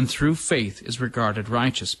sins and through faith is regarded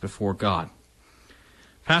righteous before God.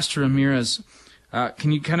 Pastor Ramirez,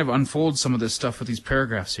 can you kind of unfold some of this stuff with these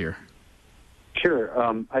paragraphs here? Sure.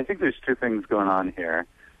 I think there's two things going on here.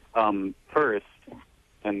 First,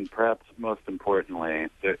 and perhaps most importantly,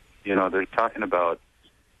 they're talking about,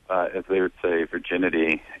 as they would say,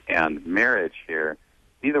 virginity and marriage here.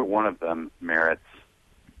 Neither one of them merits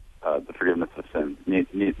the forgiveness of sins.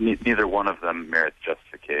 Neither one of them merits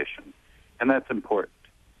justification. And that's important.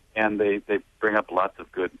 And they bring up lots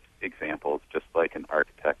of good examples, just like an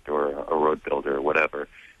architect or a road builder or whatever.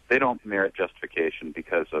 They don't merit justification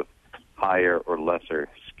because of higher or lesser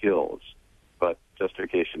skills, but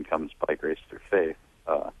justification comes by grace through faith,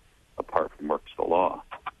 apart from works of the law,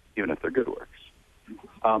 even if they're good works.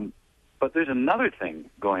 But there's another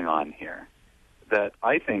thing going on here that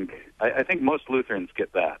I think most Lutherans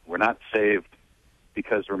get that. We're not saved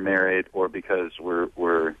because we're married or because we're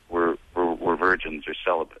virgins or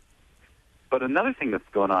celibate. But another thing that's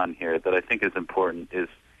going on here that I think is important is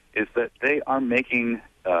that they are making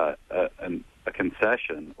a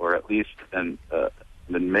concession, or at least an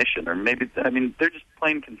admission, or maybe they're just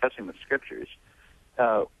plain confessing the Scriptures.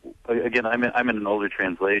 Again, I'm in an older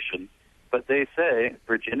translation, but they say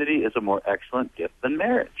virginity is a more excellent gift than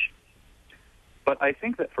marriage. But I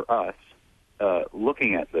think that for us,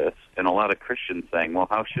 looking at this, and a lot of Christians saying, well,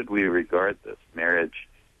 how should we regard this, marriage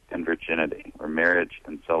and virginity, or marriage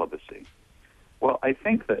and celibacy? Well, I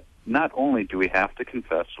think that not only do we have to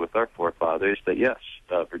confess with our forefathers that, yes,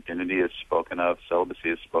 virginity is spoken of, celibacy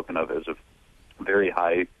is spoken of as a very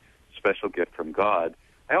high special gift from God,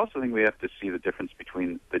 I also think we have to see the difference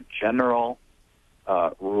between the general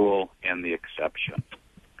rule and the exception.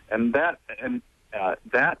 And that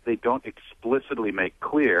they don't explicitly make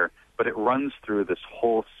clear, but it runs through this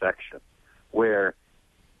whole section, where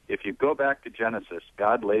if you go back to Genesis,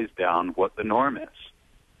 God lays down what the norm is.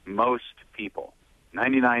 Most people,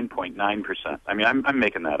 99.9%, I'm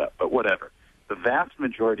making that up, but whatever. The vast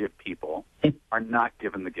majority of people are not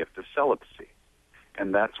given the gift of celibacy.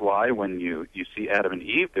 And that's why when you see Adam and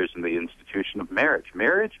Eve, there's the institution of marriage.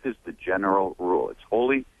 Marriage is the general rule. It's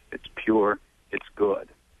holy, it's pure, it's good.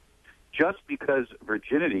 Just because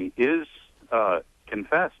virginity is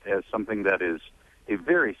confessed as something that is a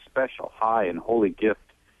very special, high, and holy gift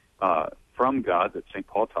from God that St.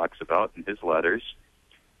 Paul talks about in his letters,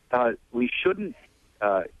 we shouldn't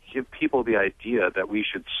give people the idea that we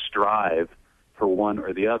should strive for one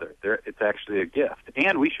or the other. It's actually a gift.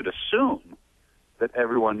 And we should assume that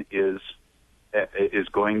everyone is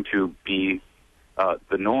going to be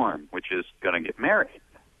the norm, which is going to get married,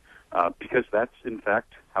 because that's, in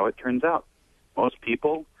fact, how it turns out. Most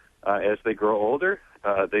people, as they grow older,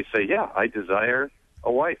 they say, yeah, I desire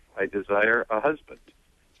a wife, I desire a husband.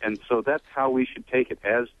 And so that's how we should take it,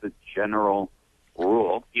 as the general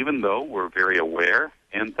rule, even though we're very aware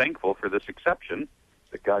and thankful for this exception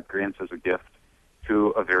that God grants as a gift to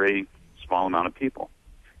a very small amount of people.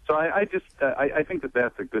 So I think that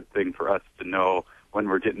that's a good thing for us to know when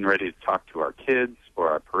we're getting ready to talk to our kids or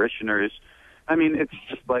our parishioners. I mean, it's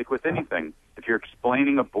just like with anything. If you're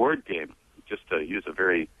explaining a board game, just to use a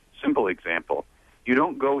very simple example, you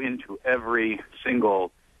don't go into every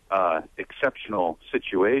single exceptional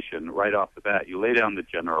situation right off the bat. You lay down the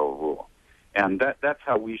general rule. And that's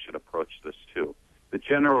how we should approach this, too. The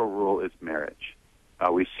general rule is marriage.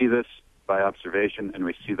 We see this by observation, and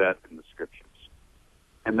we see that in the Scriptures.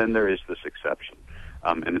 And then there is this exception,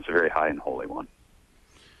 and it's a very high and holy one.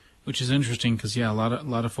 Which is interesting because, yeah, a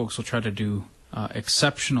lot of folks will try to do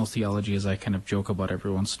exceptional theology, as I kind of joke about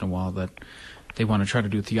every once in a while, that they want to try to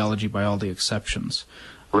do theology by all the exceptions.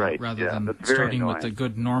 Right. Rather than starting with the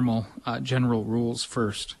good, normal, general rules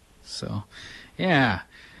first. So, yeah.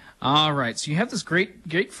 All right. So you have this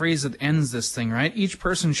great phrase that ends this thing, right? Each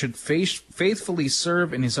person should faithfully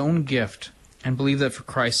serve in his own gift and believe that for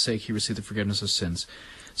Christ's sake he received the forgiveness of sins.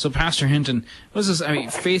 So, Pastor Hinton, what is this? I mean,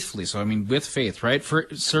 faithfully. So, I mean, with faith, right? For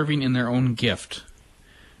serving in their own gift.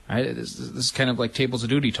 Right? This is kind of like tables of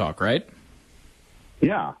duty talk, right?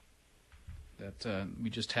 Yeah. That we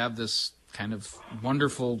just have this kind of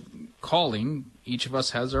wonderful calling. Each of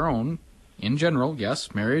us has our own, in general,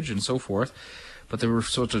 yes, marriage and so forth. But that we're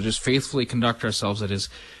supposed to just faithfully conduct ourselves, that is,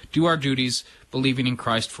 do our duties, believing in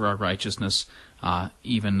Christ for our righteousness,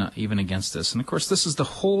 even against this. And, of course, this is the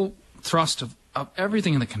whole thrust of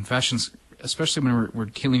everything in the confessions, especially when we're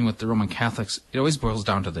dealing with the Roman Catholics. It always boils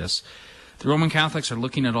down to this. The Roman Catholics are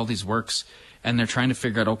looking at all these works, and they're trying to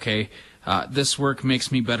figure out, okay, this work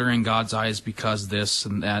makes me better in God's eyes because this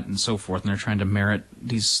and that and so forth, and they're trying to merit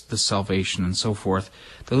this salvation and so forth.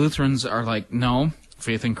 The Lutherans are like, no,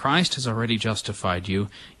 faith in Christ has already justified you.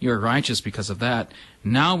 You are righteous because of that.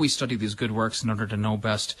 Now we study these good works in order to know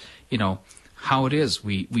best, how it is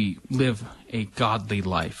we live a godly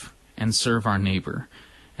life and serve our neighbor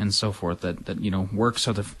and so forth. That works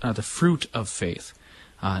are the fruit of faith.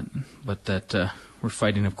 But that we're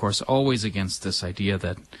fighting, of course, always against this idea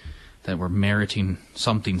that we're meriting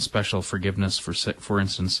something special, forgiveness, for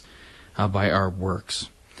instance, by our works.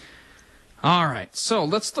 All right, so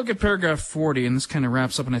let's look at paragraph 40, and this kind of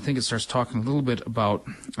wraps up, and I think it starts talking a little bit about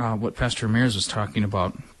what Pastor Ramirez was talking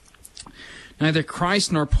about. Neither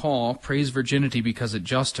Christ nor Paul praise virginity because it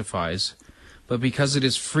justifies, but because it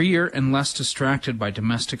is freer and less distracted by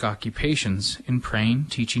domestic occupations in praying,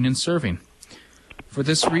 teaching, and serving. For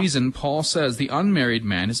this reason, Paul says the unmarried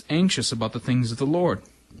man is anxious about the things of the Lord.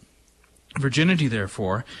 Virginity,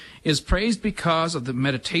 therefore, is praised because of the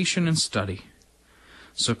meditation and study.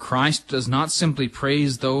 So Christ does not simply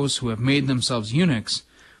praise those who have made themselves eunuchs,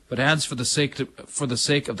 but adds for the sake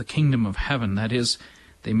of the kingdom of heaven, that is,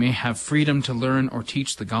 they may have freedom to learn or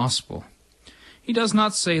teach the gospel. He does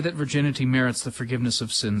not say that virginity merits the forgiveness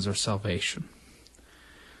of sins or salvation.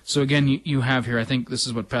 So again, you have here, I think this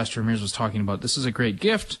is what Pastor Ramirez was talking about. This is a great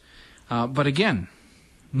gift, but again,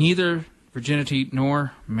 neither virginity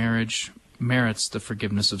nor marriage merits the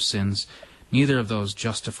forgiveness of sins. Neither of those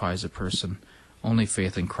justifies a person. Only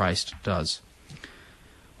faith in Christ does.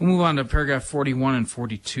 We'll move on to paragraph 41 and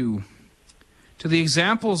 42. To the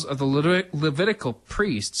examples of the Levitical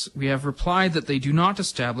priests, we have replied that they do not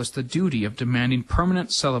establish the duty of demanding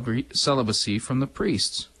permanent celibacy from the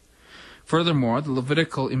priests. Furthermore, the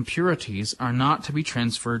Levitical impurities are not to be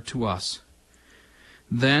transferred to us.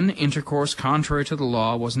 Then, intercourse contrary to the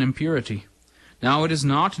law was an impurity. Now it is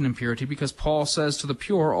not an impurity because Paul says to the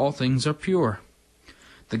pure, all things are pure.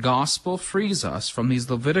 The gospel frees us from these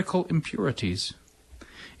Levitical impurities.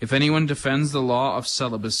 If anyone defends the law of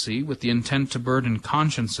celibacy with the intent to burden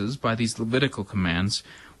consciences by these Levitical commands,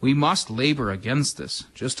 we must labor against this,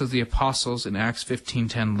 just as the apostles in Acts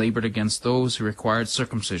 15:10 labored against those who required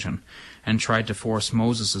circumcision and tried to force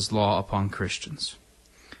Moses' law upon Christians.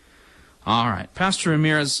 All right, Pastor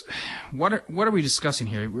Ramirez, what are we discussing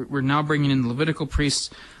here? We're now bringing in the Levitical priests.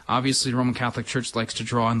 Obviously, the Roman Catholic Church likes to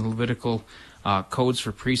draw on the Levitical codes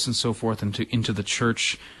for priests and so forth into the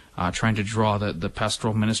church, trying to draw the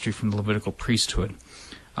pastoral ministry from the Levitical priesthood.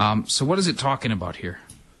 So what is it talking about here?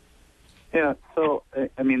 Yeah, so,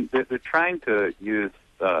 I mean, they're trying to use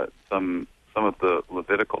some of the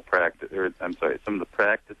Levitical practice, some of the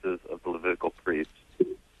practices of the Levitical priests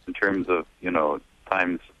in terms of,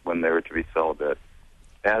 times when they were to be celibate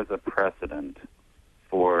as a precedent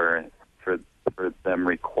for them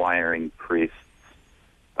requiring priests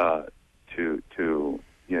to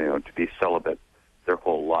be celibate their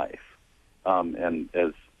whole life, and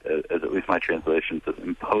as at least my translation says,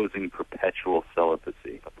 imposing perpetual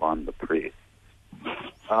celibacy upon the priests.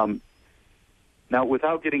 Now,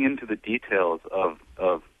 without getting into the details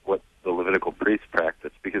of what the Levitical priests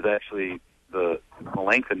practice, because actually the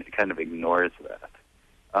Melanchthon kind of ignores that.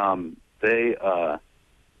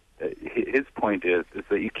 His point is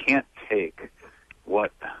that you can't take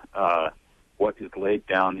what is laid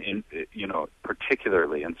down in,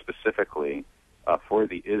 particularly and specifically for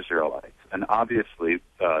the Israelites. And obviously,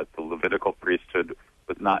 the Levitical priesthood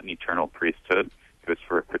was not an eternal priesthood. It was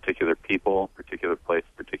for a particular people, particular place,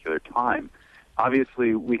 particular time.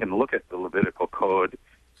 Obviously, we can look at the Levitical code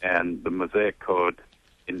and the Mosaic code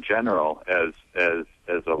in general as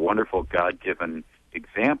a wonderful God-given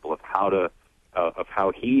example of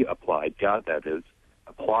how he applied, God that is,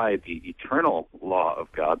 applied the eternal law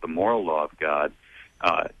of God, the moral law of God,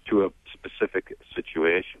 to a specific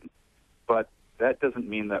situation. But that doesn't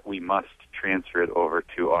mean that we must transfer it over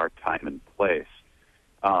to our time and place,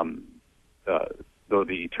 though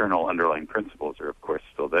the eternal underlying principles are, of course,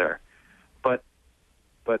 still there. But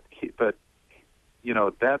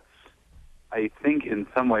that's, I think, in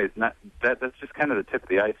some ways, that's just kind of the tip of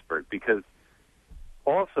the iceberg, because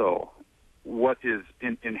also what is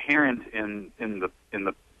inherent in the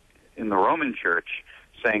Roman Church,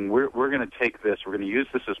 saying we're going to take this, we're going to use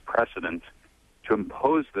this as precedent to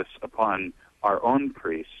impose this upon our own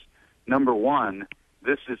priests. Number one,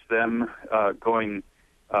 this is them going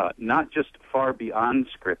not just far beyond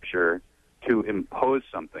Scripture to impose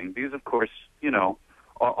something, because of course,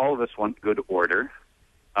 all of us want good order,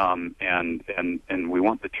 and we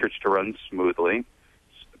want the church to run smoothly.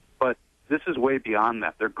 But this is way beyond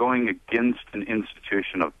that. They're going against an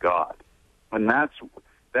institution of God, and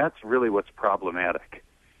that's really what's problematic.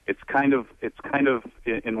 It's kind of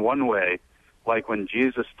in one way like when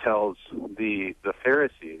Jesus tells the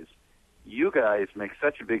Pharisees, "You guys make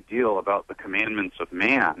such a big deal about the commandments of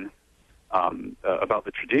man, about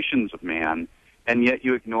the traditions of man, and yet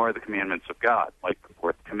you ignore the commandments of God, like the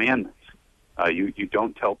fourth commandment. You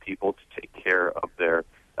don't tell people to take care of their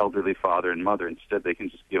elderly father and mother. Instead, they can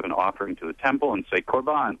just give an offering to the temple and say,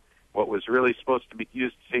 Korban, what was really supposed to be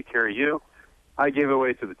used to take care of you, I gave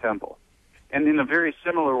away to the temple." And in a very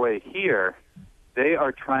similar way here, they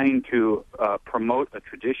are trying to promote a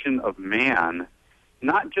tradition of man,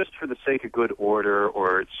 not just for the sake of good order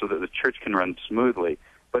or so that the church can run smoothly,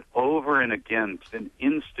 but over and against an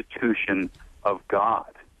institution of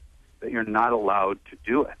God, that you're not allowed to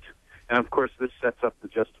do it. And of course, this sets up the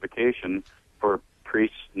justification for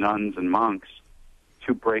priests, nuns, and monks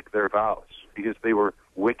to break their vows, because they were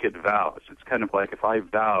wicked vows. It's kind of like if I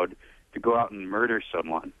vowed to go out and murder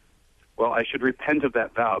someone, well, I should repent of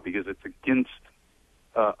that vow because it's against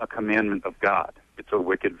a commandment of God. It's a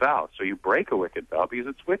wicked vow. So you break a wicked vow because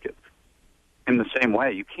it's wicked. In the same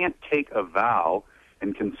way, you can't take a vow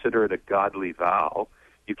and consider it a godly vow.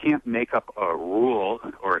 You can't make up a rule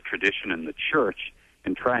or a tradition in the church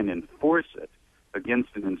and try and enforce it against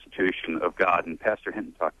an institution of God. And Pastor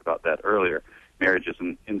Hinton talked about that earlier. Marriage is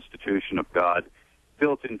an institution of God,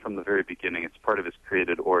 built in from the very beginning. It's part of his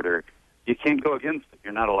created order. You can't go against it.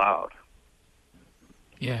 You're not allowed.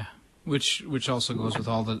 Yeah, which also goes with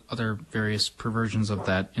all the other various perversions of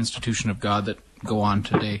that institution of God that go on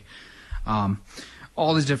today.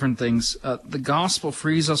 All these different things. The gospel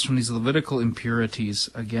frees us from these Levitical impurities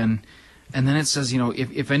again. And then it says,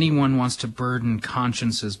 if anyone wants to burden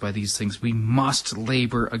consciences by these things, we must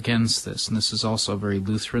labor against this. And this is also a very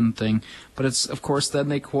Lutheran thing. But it's, of course, then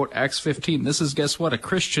they quote Acts 15. This is, guess what, a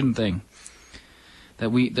Christian thing. That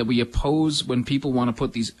we oppose when people want to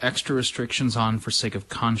put these extra restrictions on for sake of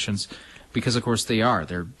conscience. Because, of course, they are.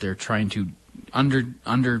 They're trying to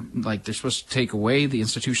they're supposed to take away the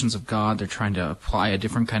institutions of God. They're trying to apply a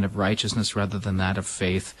different kind of righteousness rather than that of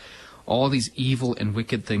faith. All these evil and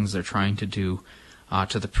wicked things they're trying to do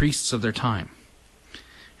to the priests of their time.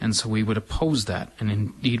 And so we would oppose that, and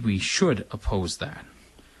indeed we should oppose that.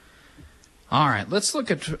 All right, let's look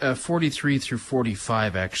at 43 through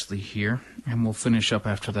 45 actually here, and we'll finish up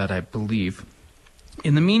after that, I believe.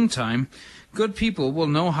 In the meantime, good people will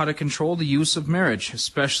know how to control the use of marriage,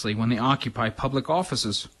 especially when they occupy public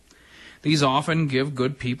offices. These often give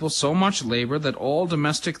good people so much labor that all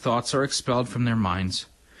domestic thoughts are expelled from their minds.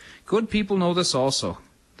 Good people know this also,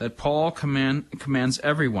 that Paul commands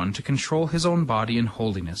everyone to control his own body in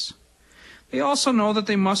holiness. They also know that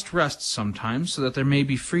they must rest sometimes so that there may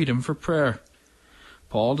be freedom for prayer.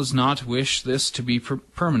 Paul does not wish this to be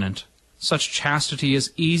permanent. Such chastity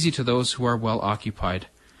is easy to those who are well occupied.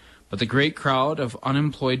 But the great crowd of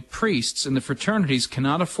unemployed priests in the fraternities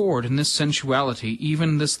cannot afford in this sensuality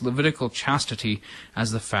even this Levitical chastity,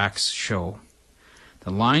 as the facts show. The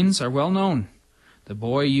lines are well known. The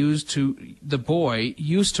boy used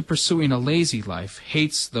to pursuing a lazy life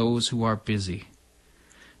hates those who are busy.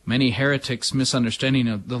 Many heretics misunderstanding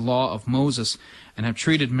of the law of Moses and have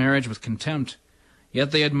treated marriage with contempt.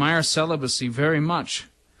 Yet they admire celibacy very much.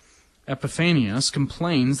 Epiphanius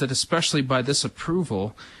complains that especially by this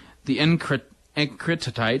approval, the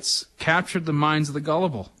Encratites captured the minds of the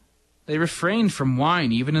gullible. They refrained from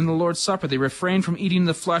wine, even in the Lord's Supper. They refrained from eating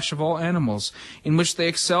the flesh of all animals, in which they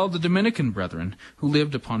excelled the Dominican brethren, who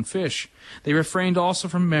lived upon fish. They refrained also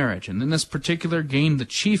from marriage, and in this particular gained the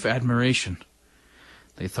chief admiration.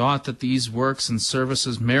 They thought that these works and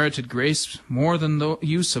services merited grace more than the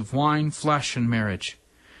use of wine, flesh, and marriage.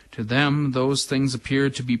 To them those things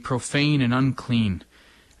appeared to be profane and unclean,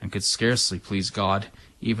 and could scarcely please God,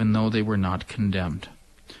 even though they were not condemned.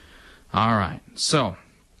 All right, so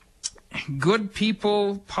good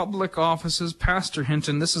people, public offices, Pastor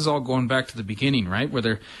Hinton, this is all going back to the beginning, right?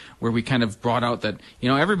 Where we kind of brought out that,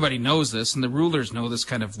 everybody knows this, and the rulers know this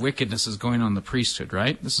kind of wickedness is going on in the priesthood,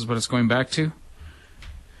 right? This is what it's going back to?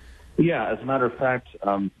 Yeah, as a matter of fact,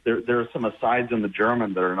 there are some asides in the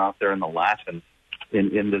German that are not there in the Latin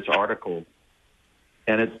in this article.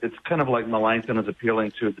 And it's kind of like Melanchthon is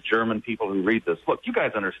appealing to the German people who read this. Look, you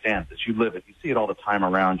guys understand this. You live it. You see it all the time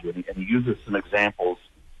around you. And he uses some examples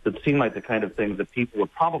that seem like the kind of things that people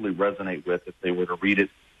would probably resonate with if they were to read it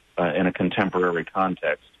in a contemporary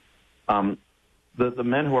context. The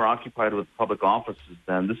men who are occupied with public offices,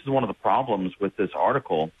 then, this is one of the problems with this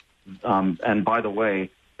article. And by the way,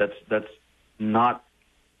 that's not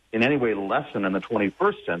in any way lesson in the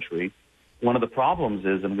 21st century. One of the problems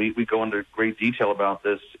is, and we go into great detail about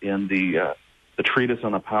this in the treatise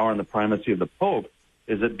on the power and the primacy of the Pope,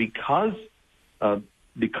 is that because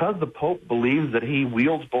the Pope believes that he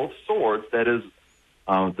wields both swords, that is,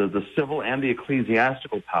 the civil and the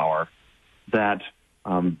ecclesiastical power, that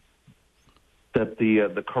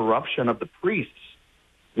the corruption of the priests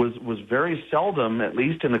was very seldom, at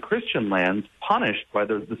least in the Christian lands, punished by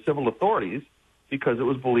the civil authorities, because it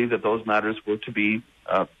was believed that those matters were to be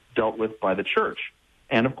dealt with by the church.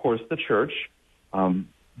 And, of course, the church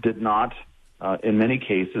did not, in many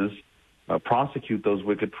cases, prosecute those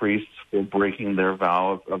wicked priests for breaking their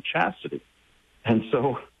vow of chastity. And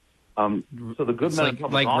so the good men of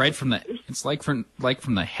public office, it's like from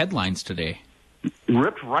the headlines today,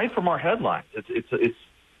 ripped right from our headlines.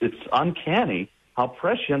 It's uncanny how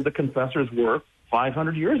prescient the confessors were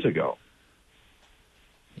 500 years ago.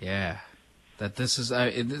 Yeah. That this is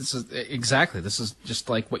just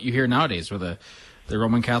like what you hear nowadays, where the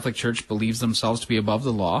Roman Catholic Church believes themselves to be above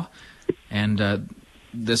the law, and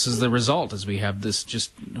this is the result, as we have this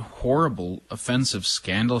just horrible, offensive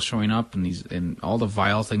scandal showing up, and all the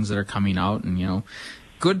vile things that are coming out, and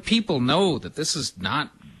good people know that this is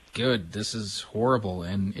not good, this is horrible,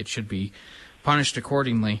 and it should be punished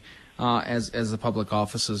accordingly, as the public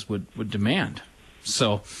offices would demand.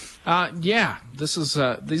 So,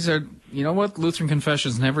 these are, Lutheran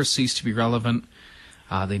confessions never cease to be relevant.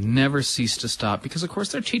 They never cease to stop because, of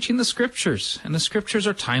course, they're teaching the Scriptures, and the Scriptures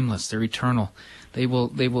are timeless. They're eternal. They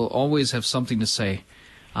will always have something to say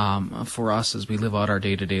for us as we live out our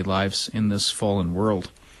day-to-day lives in this fallen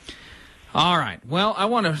world. All right. Well, I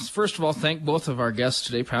want to, first of all, thank both of our guests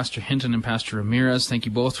today, Pastor Hinton and Pastor Ramirez. Thank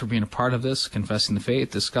you both for being a part of this, confessing the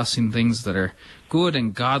faith, discussing things that are good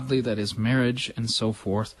and godly, that is marriage and so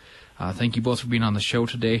forth. Thank you both for being on the show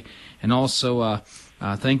today. And also,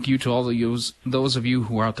 thank you to all those of you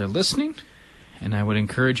who are out there listening. And I would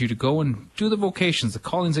encourage you to go and do the vocations, the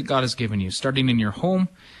callings that God has given you, starting in your home,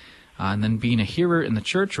 and then being a hearer in the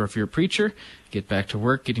church, or if you're a preacher, get back to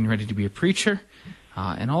work, getting ready to be a preacher.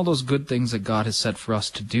 And all those good things that God has said for us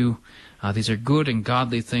to do. These are good and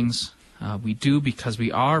godly things we do because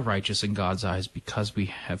we are righteous in God's eyes, because we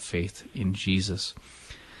have faith in Jesus.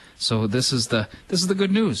 So this is the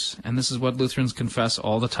good news, and this is what Lutherans confess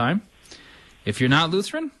all the time. If you're not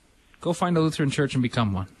Lutheran, go find a Lutheran church and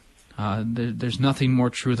become one. There's nothing more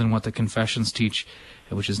true than what the confessions teach,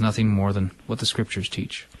 which is nothing more than what the Scriptures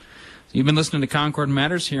teach. So you've been listening to Concord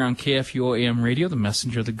Matters here on KFUO AM Radio, the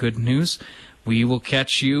messenger of the good news. We will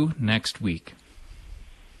catch you next week.